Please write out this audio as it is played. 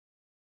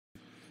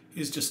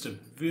Here's just a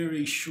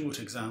very short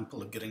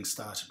example of getting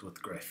started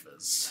with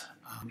Graphviz.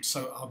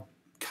 So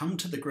I've come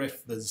to the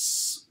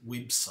Graphviz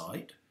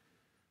website.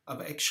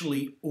 I've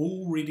actually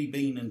already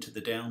been into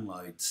the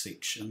download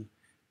section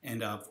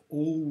and I've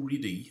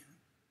already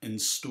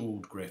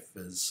installed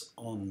Graphviz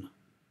on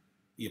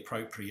the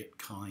appropriate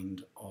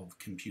kind of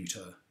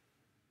computer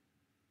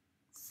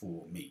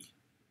for me.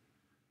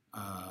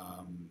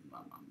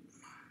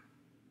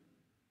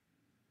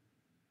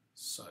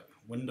 So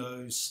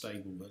Windows,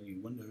 stable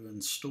value window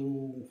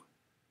install,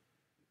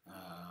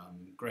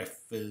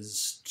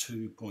 Graphviz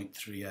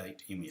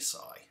 2.38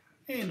 MSI,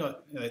 and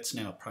that's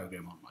now a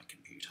program on my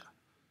computer.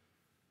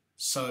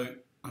 So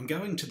I'm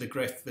going to the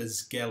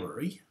Graphviz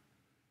gallery.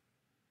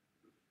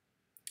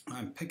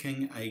 I'm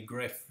picking a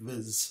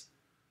Graphviz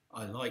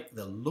I like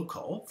the look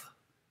of,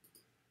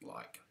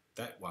 like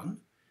that one.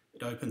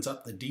 It opens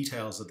up the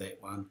details of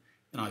that one,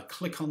 and I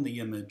click on the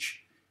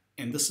image,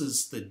 and this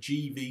is the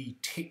GV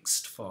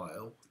text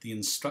file, the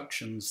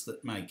instructions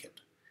that make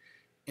it.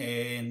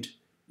 And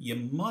you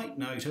might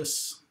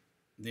notice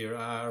there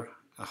are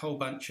a whole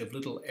bunch of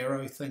little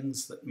arrow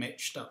things that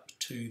matched up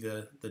to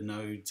the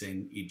nodes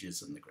and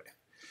edges in the graph.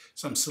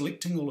 So I'm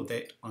selecting all of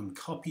that, I'm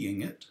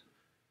copying it,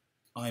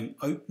 I'm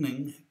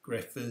opening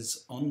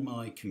Graphviz on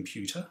my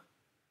computer,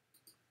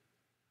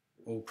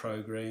 all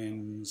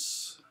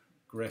programs,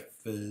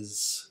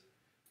 Graphviz,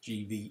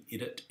 GV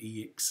edit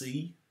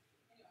exe,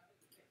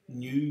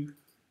 new,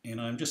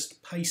 and I'm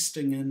just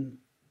pasting in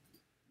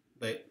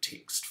that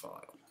text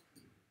file.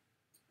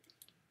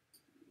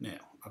 Now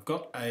I've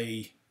got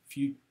a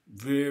few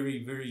very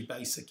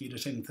basic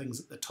editing things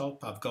at the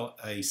top. I've got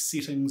a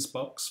settings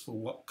box for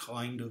what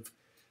kind of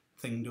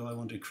thing do I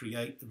want to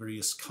create, the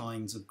various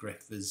kinds of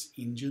Graphviz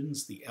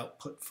engines, the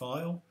output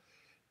file,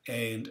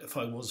 and if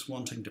I was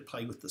wanting to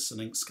play with this in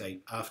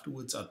Inkscape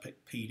afterwards, I'd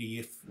pick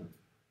PDF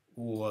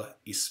or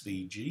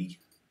SVG.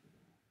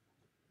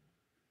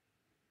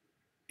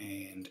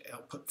 And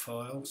output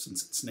file,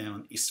 since it's now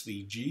an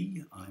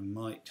SVG, I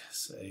might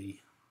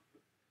say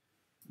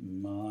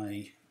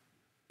my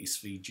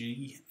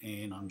SVG,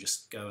 and I'm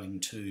just going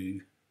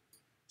to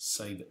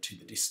save it to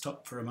the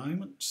desktop for a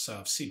moment. So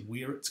I've said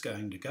where it's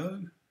going to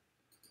go.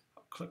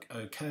 I'll click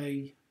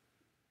OK,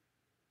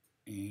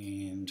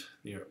 and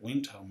there it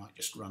went. I might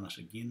just run it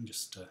again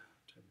just to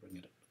bring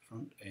it up the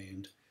front,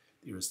 and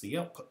there is the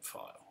output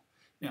file.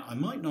 Now I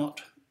might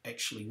not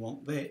actually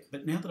want that,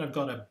 but now that I've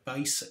got a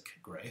basic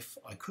graph,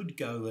 I could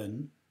go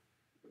in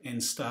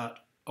and start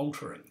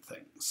altering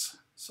things.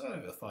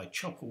 So if I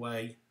chop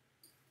away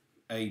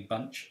a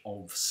bunch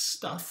of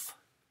stuff,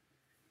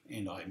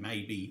 and I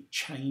maybe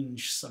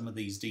change some of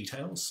these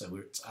details, so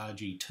where it's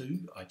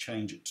RG2, I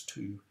change it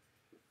to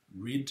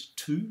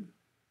red2.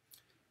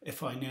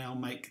 If I now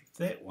make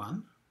that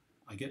one,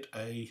 I get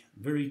a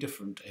very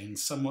different and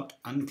somewhat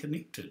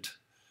unconnected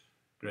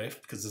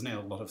graph, because there's now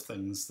a lot of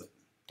things that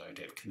don't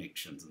have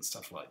connections and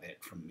stuff like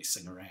that from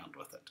messing around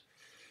with it.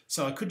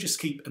 So I could just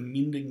keep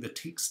amending the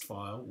text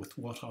file with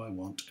what I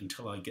want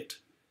until I get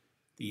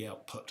the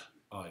output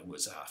I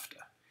was after.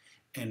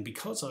 And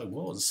because I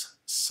was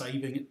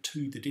saving it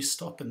to the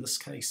desktop, in this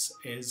case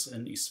as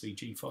an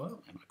SVG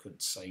file, and I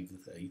could save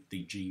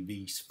the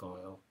GV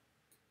file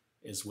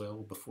as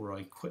well before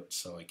I quit,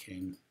 so I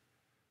can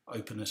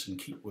open it and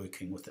keep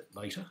working with it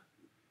later.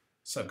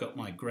 So I've got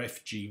my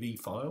graph GV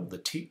file, the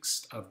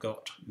text, I've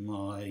got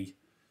my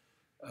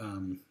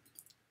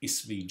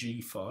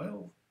SVG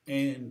file,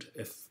 and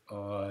if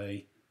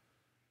I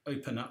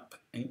open up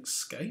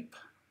Inkscape,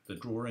 the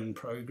drawing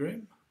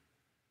program,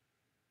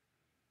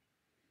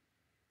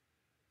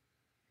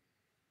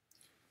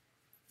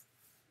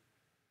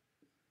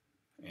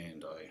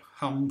 and I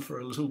hum for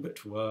a little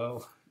bit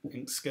while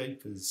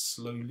Inkscape is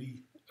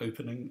slowly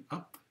opening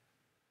up.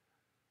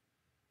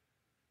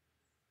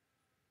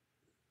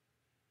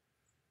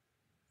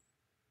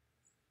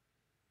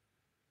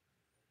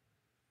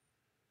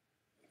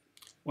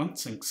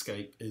 Once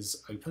Inkscape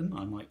is open,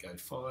 I might go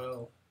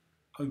File,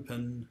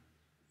 Open,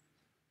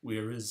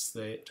 where is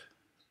that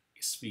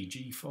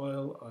SVG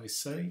file I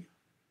say?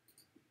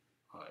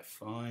 I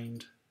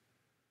find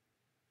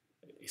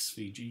the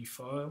SVG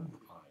file,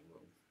 I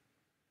will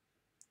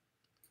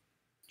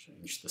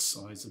change the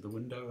size of the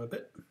window a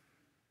bit,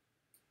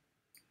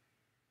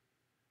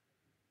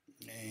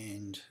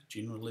 and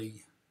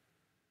generally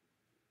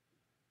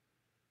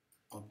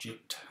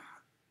object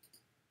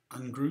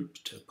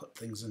ungroup to put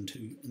things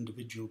into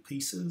individual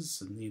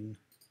pieces, and then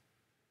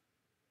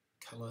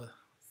colour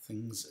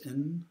things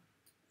in.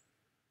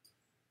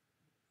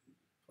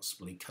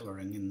 Possibly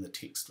colouring in the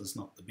text was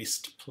not the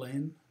best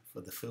plan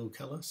for the fill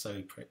colour,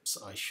 so perhaps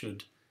I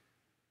should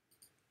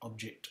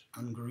object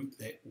ungroup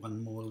that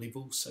one more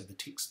level so the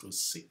text was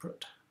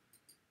separate,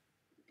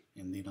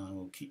 and then I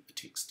will keep the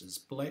text as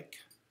black.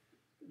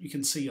 You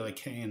can see I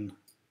can,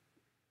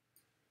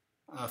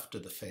 after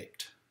the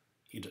fact,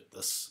 edit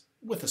this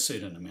with a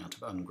certain amount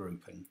of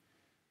ungrouping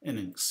in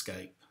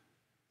Inkscape,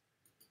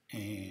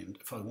 and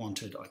if I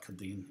wanted I could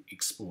then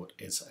export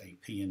as a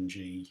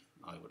PNG.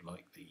 I would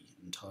like the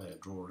entire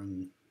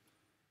drawing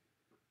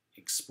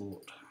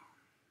export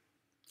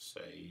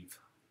save,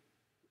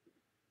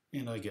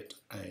 and I get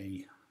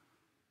a,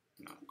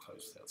 no,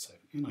 close without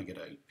saving, and I get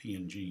a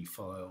PNG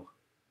file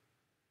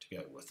to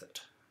go with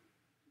it,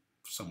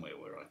 somewhere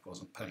where I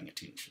wasn't paying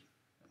attention.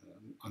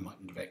 I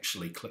mightn't have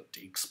actually clicked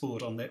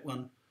export on that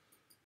one,